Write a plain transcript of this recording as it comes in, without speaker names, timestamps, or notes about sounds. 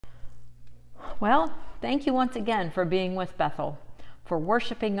Well, thank you once again for being with Bethel, for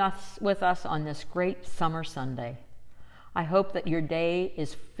worshiping with us on this great summer Sunday. I hope that your day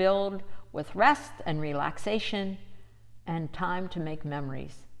is filled with rest and relaxation and time to make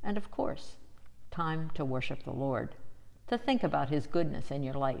memories, and of course, time to worship the Lord, to think about His goodness in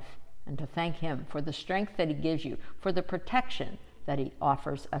your life, and to thank Him for the strength that He gives you, for the protection that He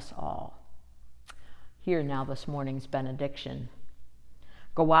offers us all. Hear now this morning's benediction.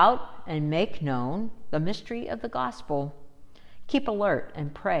 Go out and make known the mystery of the gospel. Keep alert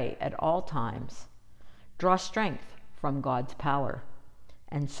and pray at all times. Draw strength from God's power,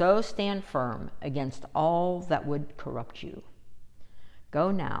 and so stand firm against all that would corrupt you.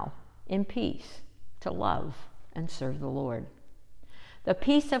 Go now in peace to love and serve the Lord. The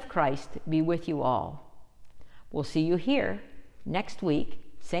peace of Christ be with you all. We'll see you here next week,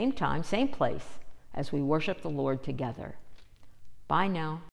 same time, same place, as we worship the Lord together. Bye now.